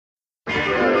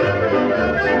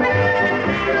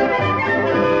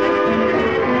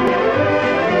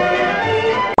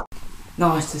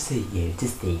Nice to see you,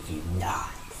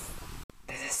 nice.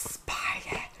 There's a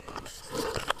spider.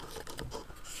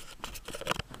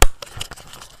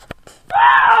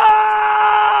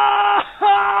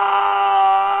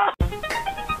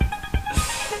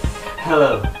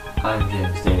 Hello, I'm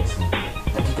James Davison,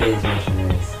 and today's mission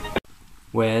is...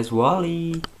 Where's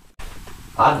Wally?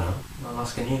 I don't know, I'm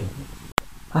asking you.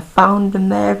 I found him,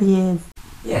 there he is.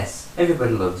 Yes,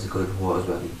 everybody loves a good Where's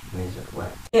Wally.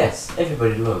 Yes,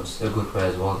 everybody loves a good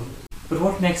Where's Wally. But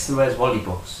what makes the Where's Wally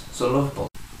books so lovable?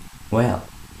 Well...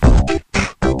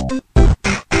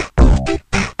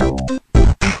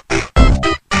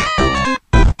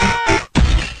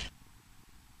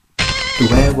 the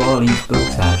Where Wally's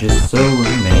books are just so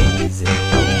amazing.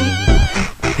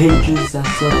 The pages are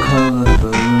so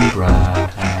colourful and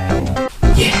bright.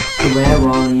 Yeah, the Where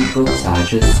Wally books are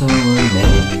just so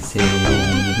amazing.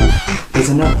 There's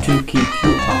enough to keep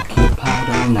you occupied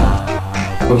all night.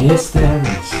 Oh yes there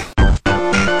is.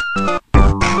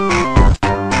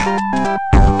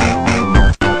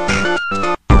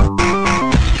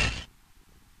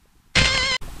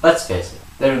 Let's face it,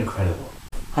 they're incredible.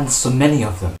 And so many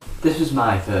of them. This was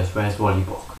my first Where's Wally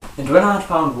book. And when I'd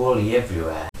found Wally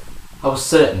everywhere, I was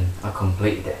certain I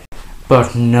completed it.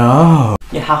 But no!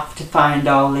 You have to find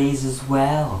all these as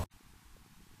well.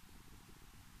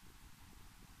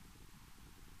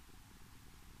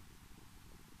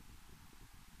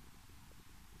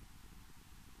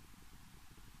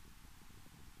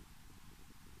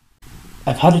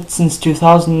 I've had it since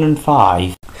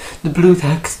 2005. The blue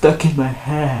tack stuck in my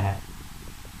hair.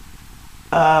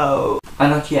 Oh.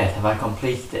 And not yet have I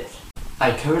completed it.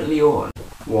 I currently own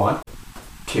 1,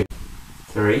 2,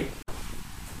 3,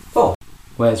 4.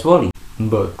 Where's Wally?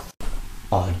 Books.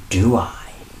 Or do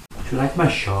I? Do you like my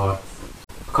shorts?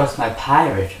 Because my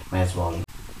pirate Where's Wally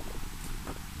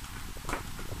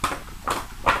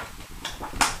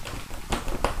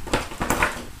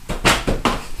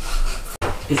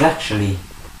is actually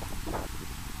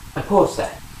a poster.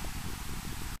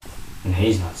 And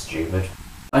he's not stupid.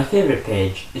 My favourite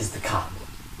page is the camp.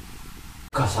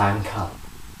 Because I'm camp.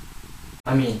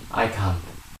 I can't.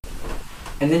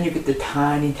 And then you get the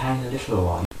tiny little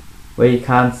one where you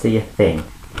can't see a thing.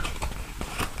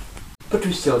 But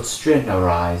we still strained our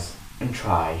eyes and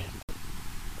tried.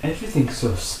 Everything's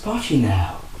so spotty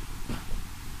now.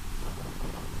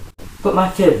 But my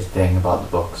favourite thing about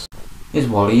the books is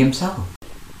Wally himself.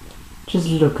 Just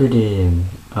look at him.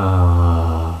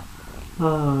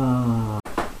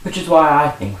 Which is why I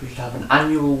think we should have an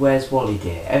annual Where's Wally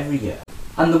Day every year.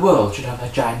 And the world should have a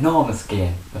ginormous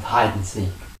game of hide and seek.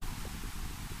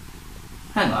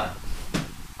 Hang on.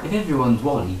 If everyone's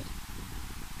Wally,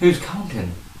 who's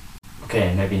counting?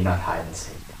 Okay, maybe not hide and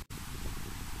seek.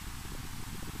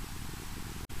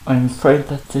 I'm afraid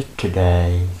that's it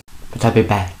today. But I'll be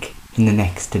back in the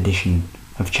next edition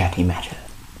of Chatty Matter.